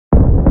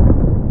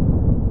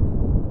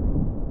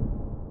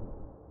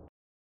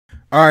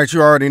All right,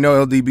 you already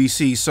know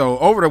LDBC. So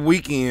over the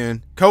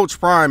weekend, Coach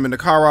Prime and the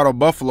Colorado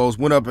Buffaloes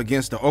went up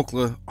against the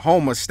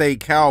Oklahoma State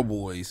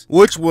Cowboys,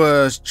 which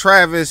was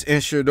Travis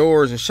and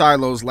Shador's and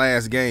Shiloh's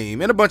last game,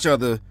 and a bunch of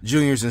other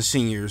juniors and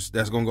seniors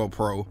that's gonna go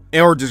pro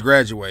or just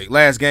graduate.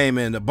 Last game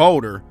in the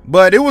Boulder,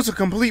 but it was a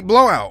complete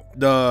blowout.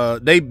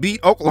 They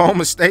beat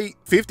Oklahoma State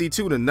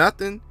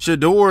 52-0.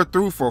 Shador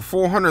threw for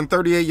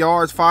 438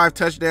 yards, 5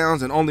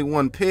 touchdowns, and only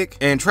 1 pick,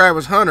 and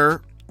Travis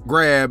Hunter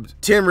grabbed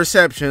 10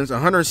 receptions,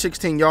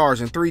 116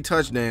 yards, and 3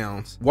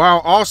 touchdowns, while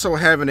also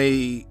having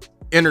a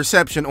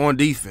interception on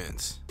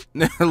defense.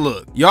 Now,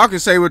 look, y'all can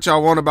say what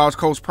y'all want about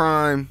Coach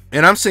Prime,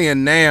 and I'm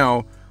saying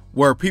now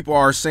where people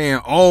are saying,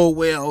 oh,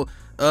 well,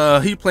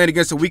 he played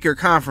against a weaker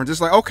conference. It's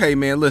like, okay,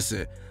 man,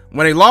 listen,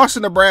 when they lost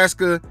to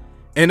Nebraska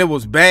and it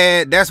was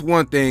bad, that's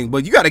one thing,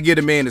 but you got to give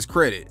the man his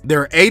credit.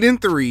 They're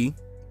 8-3.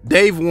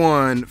 They've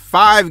won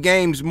 5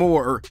 games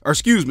more, or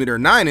excuse me, they're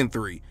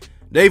 9-3.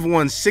 They've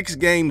won 6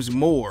 games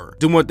more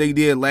than what they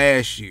did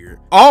last year.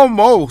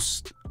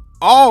 Almost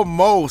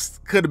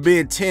could have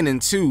been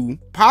 10-2.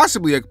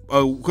 Possibly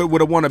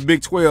would have won a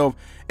Big 12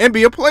 and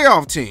be a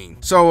playoff team.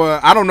 So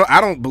I don't know.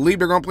 I don't believe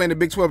they're going to play in the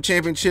Big 12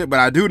 championship, but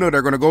I do know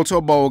they're going to go to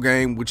a bowl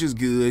game, which is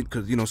good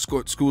because, you know,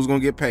 school's going to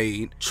get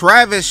paid.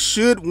 Travis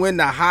should win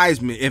the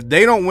Heisman.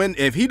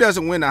 If he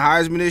doesn't win the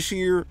Heisman this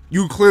year,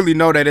 you clearly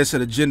know that it's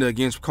an agenda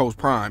against Coach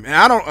Prime. And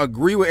I don't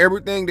agree with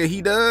everything that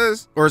he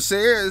does or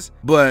says,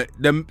 but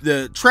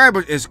the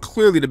Travis is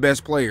clearly the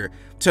best player.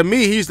 To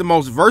me, he's the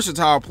most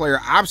versatile player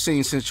I've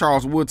seen since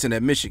Charles Woodson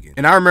at Michigan.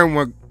 And I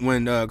remember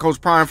when Coach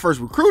Prime first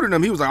recruited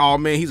him, he was like, "Oh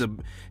man, he's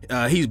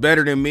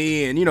better than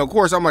me." And you know, of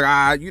course, I'm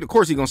like, of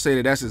course he's gonna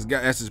say that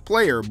that's his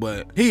player,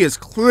 but he is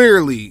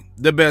clearly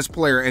the best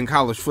player in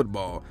college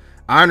football.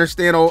 I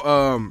understand.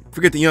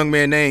 Forget the young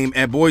man's name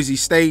at Boise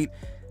State.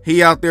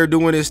 He out there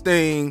doing his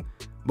thing.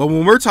 But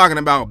when we're talking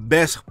about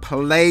best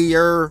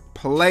player,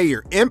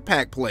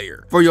 impact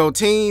player for your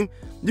team,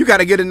 you got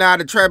to get a nod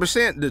to Travis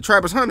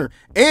Hunter.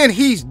 And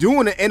he's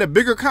doing it in a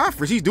bigger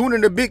conference. He's doing it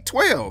in the Big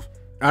 12.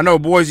 I know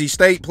Boise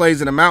State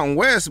plays in the Mountain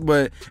West,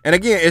 and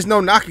again, it's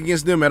no knock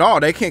against them at all.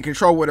 They can't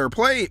control what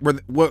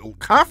what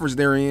conference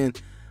they're in.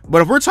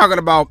 But if we're talking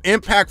about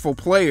impactful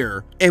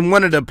player in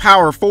one of the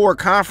Power 4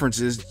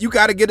 conferences, you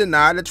got to get a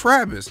nod to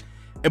Travis.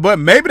 But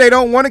maybe they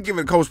don't want to give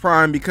it Coach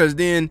Prime because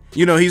then,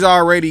 you know, he's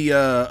already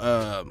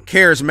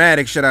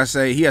charismatic, should I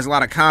say. He has a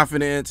lot of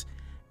confidence.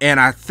 And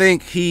I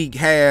think he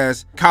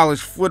has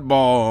college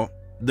football,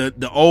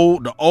 the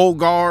old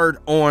guard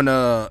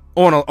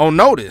on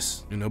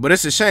notice, you know. But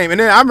it's a shame. And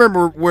then I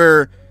remember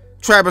where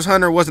Travis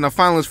Hunter wasn't a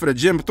finalist for the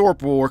Jim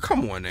Thorpe Award.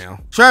 Come on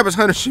now, Travis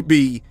Hunter should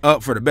be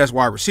up for the best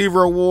wide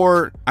receiver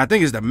award. I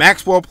think it's the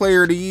Maxwell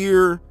Player of the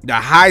Year, the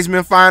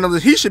Heisman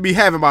finalist. He should be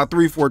having about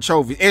 3-4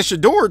 trophies, and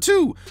Shador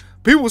too.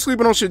 People were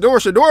sleeping on Shador.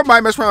 Shador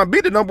might mess around and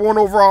be the #1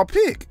 overall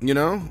pick. You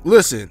know,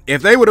 listen,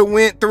 if they would have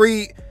went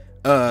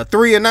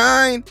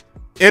 3-9.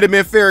 It'd have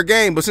been fair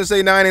game, but since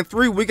they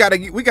 9-3, we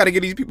gotta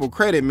give these people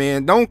credit,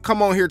 man. Don't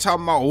come on here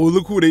talking about, oh,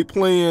 look who they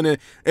playing. And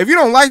if you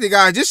don't like the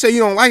guy, just say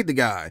you don't like the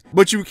guy.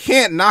 But you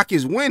can't knock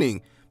his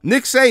winning.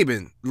 Nick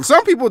Saban.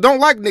 Some people don't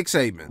like Nick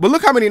Saban, but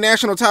look how many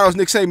national titles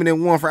Nick Saban had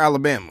won for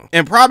Alabama,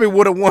 and probably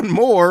would have won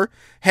more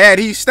had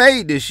he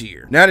stayed this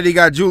year. Now that he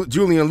got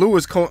Julian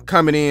Lewis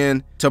coming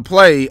in to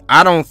play,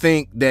 I don't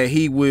think that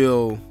he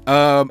will.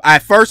 At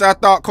first, I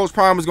thought Coach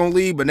Prime was gonna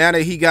leave, but now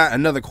that he got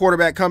another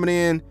quarterback coming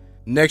in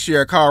next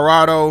year at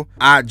Colorado,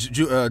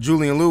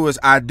 Julian Lewis,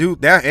 I do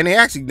that, and they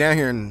actually down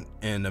here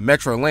in the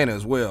Metro Atlanta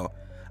as well.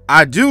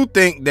 I do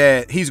think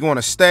that he's going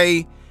to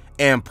stay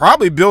and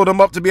probably build him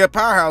up to be a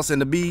powerhouse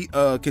and to be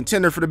a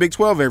contender for the Big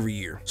 12 every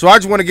year. So I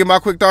just want to give my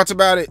quick thoughts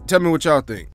about it. Tell me what y'all think.